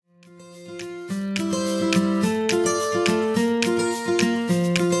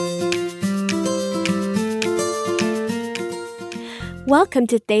Welcome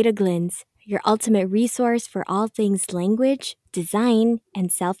to Theta Glints, your ultimate resource for all things language, design, and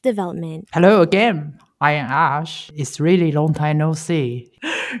self development. Hello again. I am Ash. It's really long time no see,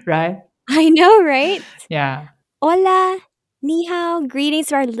 right? I know, right? Yeah, Hola, ni hao, greetings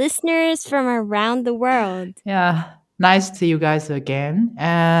to our listeners from around the world. yeah. Nice to see you guys again.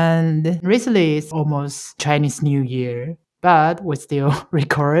 And recently it's almost Chinese New Year, but we still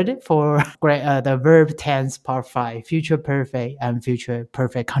record for the verb tense part five, future perfect and future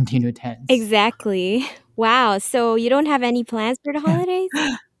perfect continued tense. Exactly. Wow, so you don't have any plans for the holidays?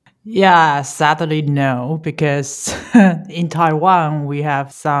 Yeah, sadly no, because in Taiwan we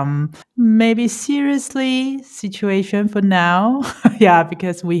have some maybe seriously situation for now. Yeah,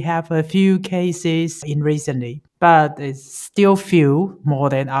 because we have a few cases in recently, but it's still few more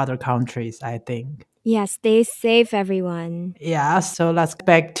than other countries, I think. Yeah, stay safe, everyone. Yeah, so let's get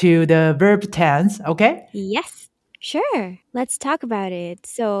back to the verb tense, okay? Yes, sure. Let's talk about it.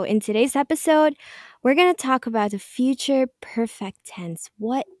 So, in today's episode, we're going to talk about the future perfect tense.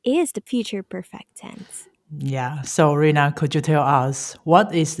 What is the future perfect tense? Yeah, so Rina, could you tell us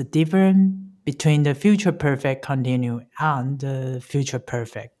what is the difference between the future perfect continue and the future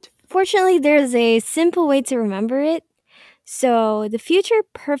perfect? Fortunately, there's a simple way to remember it. So, the future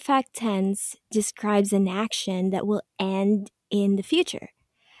perfect tense describes an action that will end in the future,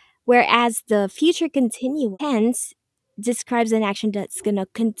 whereas the future continuous tense describes an action that's going to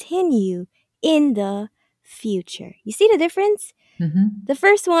continue in the future. You see the difference? Mm-hmm. The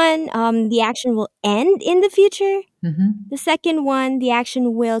first one, the action will end in the future. Mm-hmm. The second one, the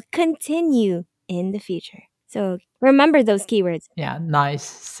action will continue in the future. So remember those keywords. Yeah, nice.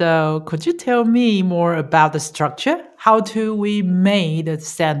 So, could you tell me more about the structure? How do we make the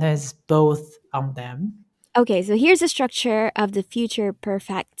sentence both on them? Okay, so here's the structure of the future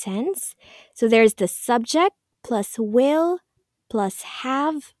perfect tense. So there's the subject plus will plus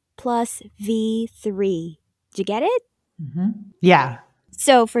have plus V3. Did you get it? Yeah.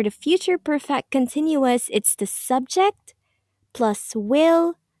 So for the future perfect continuous, it's the subject plus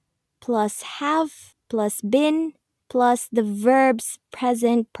will plus have plus been plus the verb's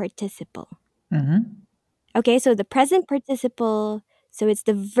present participle. Mm-hmm. Okay, so the present participle, so it's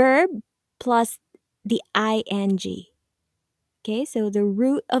the verb plus the ing. Okay, so the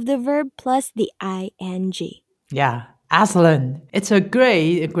root of the verb plus the ing. Yeah. Excellent. It's a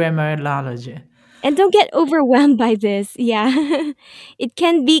great grammar knowledge. And don't get overwhelmed by this. Yeah. It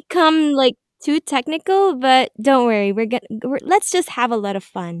can become like too technical, but don't worry. Let's just have a lot of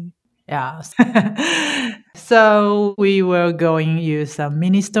fun. Yeah. So we will going use some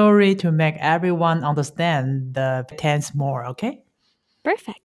mini story to make everyone understand the tense more, okay?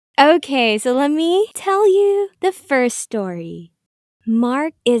 Perfect. Okay, so let me tell you the first story.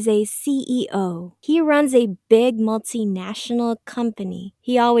 Mark is a CEO. He runs a big multinational company.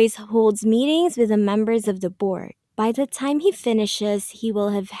 He always holds meetings with the members of the board. By the time he finishes, he will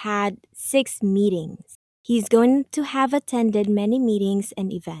have had 6 meetings. He's going to have attended many meetings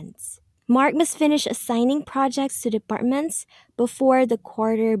and events. Mark must finish assigning projects to departments before the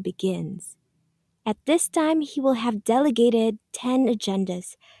quarter begins. At this time, he will have delegated 10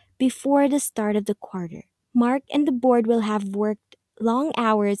 agendas before the start of the quarter. Mark and the board will have worked long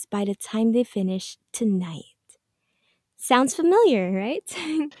hours by the time they finish tonight. Sounds familiar, right?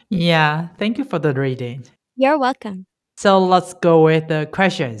 Yeah, thank you for the reading. You're welcome. So let's go with the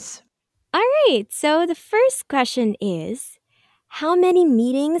questions. All right, so the first question is, how many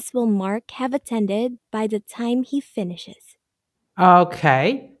meetings will Mark have attended by the time he finishes?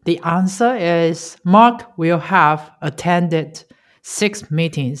 Okay, the answer is Mark will have attended 6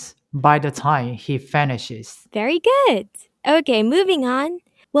 meetings by the time he finishes. Very good. Okay, moving on.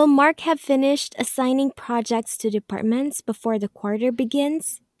 Will Mark have finished assigning projects to departments before the quarter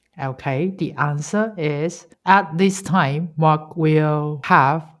begins? Okay, the answer is at this time, Mark will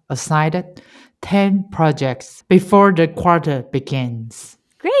have assigned 10 projects before the quarter begins.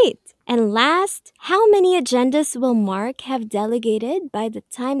 Great. And last, how many agendas will Mark have delegated by the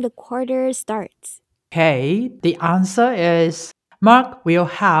time the quarter starts? Okay, the answer is Mark will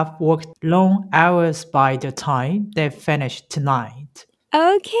have worked long hours by the time they finish tonight.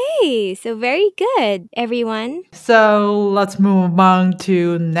 Okay, so very good, everyone. So let's move on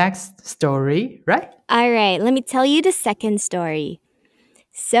to next story, right? All right, let me tell you the second story.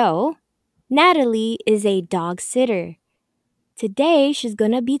 So, Natalie is a dog sitter. Today, she's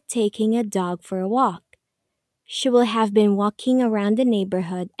gonna be taking a dog for a walk. She will have been walking around the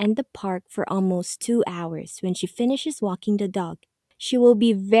neighborhood and the park for almost 2 hours when she finishes walking the dog. She will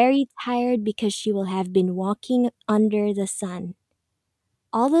be very tired because she will have been walking under the sun.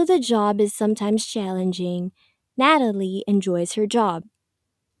 Although the job is sometimes challenging, Natalie enjoys her job.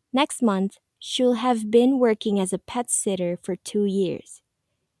 Next month, she'll have been working as a pet sitter for 2 years.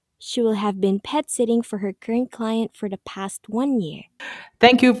 She will have been pet sitting for her current client for the past 1 year.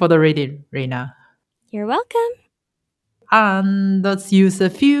 Thank you for the reading, Rina. You're welcome. And let's use a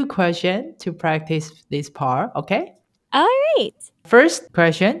few questions to practice this part, okay? All right. First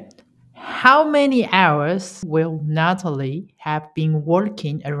question. How many hours will Natalie have been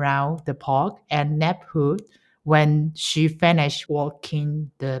walking around the park and neighborhood when she finished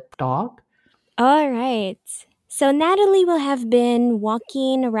walking the dog? All right. So Natalie will have been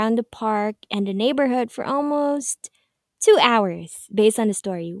walking around the park and the neighborhood for almost 2 hours, based on the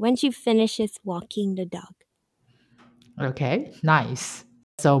story, when she finishes walking the dog. Okay, nice.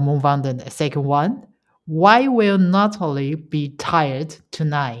 So move on to the second one. Why will Natalie be tired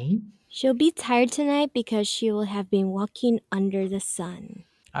tonight? She'll be tired tonight because she will have been walking under the sun.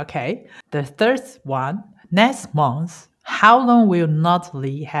 Okay, the third one. Next month, how long will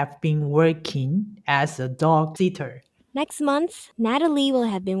Natalie have been working as a dog sitter? Next month, Natalie will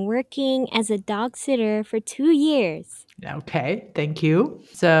have been working as a dog sitter for 2 years. Okay, thank you.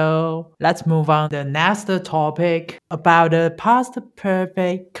 So let's move on to the next topic about the past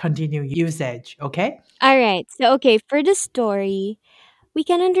perfect continuous usage. Okay. All right. So, okay, for the story, we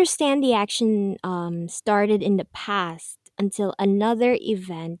can understand the action started in the past until another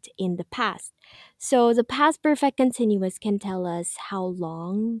event in the past. So the past perfect continuous can tell us how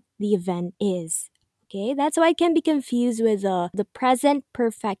long the event is. Okay, that's why it can be confused with the present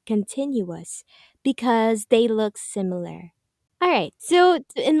perfect continuous because they look similar. All right, so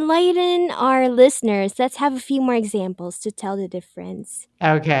to enlighten our listeners, let's have a few more examples to tell the difference.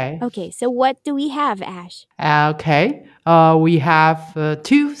 Okay. Okay, so what do we have, Ash? Okay. We have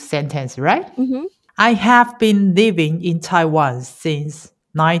two sentences, right? Mm-hmm. I have been living in Taiwan since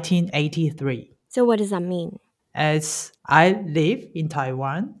 1983. So what does that mean? As I live in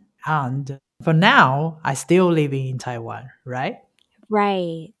Taiwan, and for now, I still living in Taiwan, right?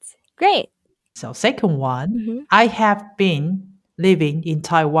 Right. Great. So second one, Mm-hmm. I have been living in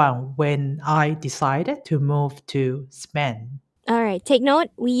Taiwan when I decided to move to Spain. All right. Take note.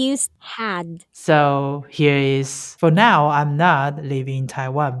 We used had. So here is for now I'm not living in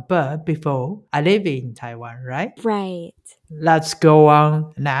Taiwan, but before I live in Taiwan, right? Right. Let's go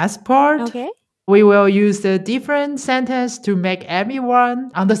on next part. Okay. We will use a different sentence to make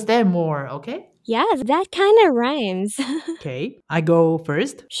everyone understand more, okay? Yeah, that kind of rhymes. Okay, I go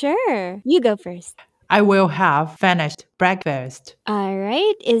first. Sure. You go first. I will have finished breakfast. All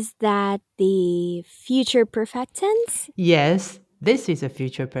right. Is that the future perfect tense? Yes, this is a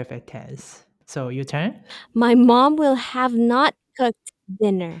future perfect tense. So your turn. My mom will have not cooked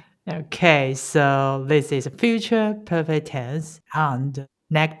dinner. Okay, so this is a future perfect tense and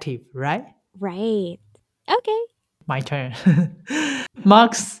negative, right? Right. Okay. My turn.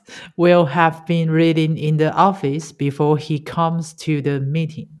 Max will have been reading in the office before he comes to the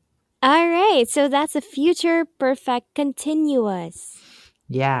meeting. All right. So that's a future perfect continuous.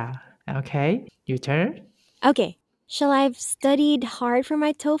 Yeah, okay, your turn. Okay. Shall I have studied hard for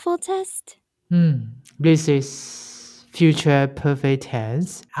my TOEFL test? This is future perfect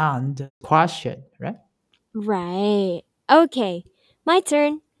tense and question, right? Right. Okay. My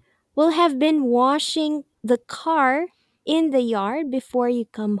turn. Will have been washing the car in the yard before you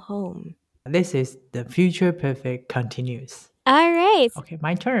come home. This is the future perfect continuous. All right. Okay,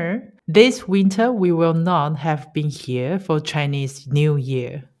 my turn. This winter we will not have been here for Chinese New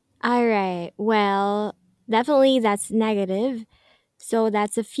Year. All right. Well, definitely that's negative. So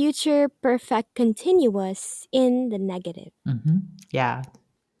that's a future perfect continuous in the negative. Yeah,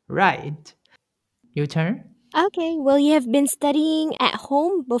 right. Your turn. Okay. Will you have been studying at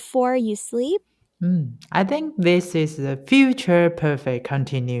home before you sleep? I think this is the future perfect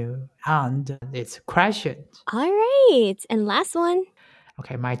continue and it's question. All right. And last one.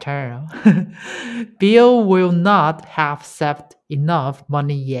 Okay, my turn. Bill will not have saved enough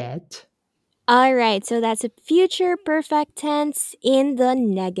money yet. All right. So that's a future perfect tense in the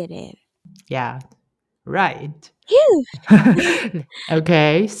negative. Yeah, right. Phew.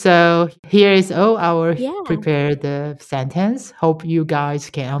 Okay, so here is all our Yeah, prepared sentence. Hope you guys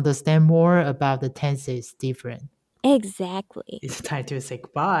can understand more about the tenses different. exactly. It's time to say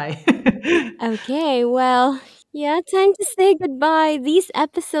goodbye. Okay, well, yeah, time to say goodbye. These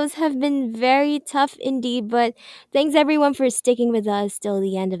episodes have been very tough indeed, but thanks everyone for sticking with us till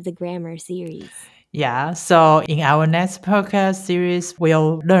the end of the grammar series. Yeah, so in our next podcast series,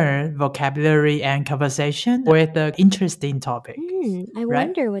 we'll learn vocabulary and conversation with the interesting topics, I right?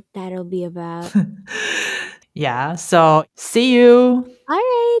 wonder what that'll be about. Yeah, so see you. All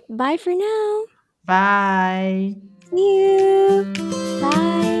right, bye for now. Bye. See you.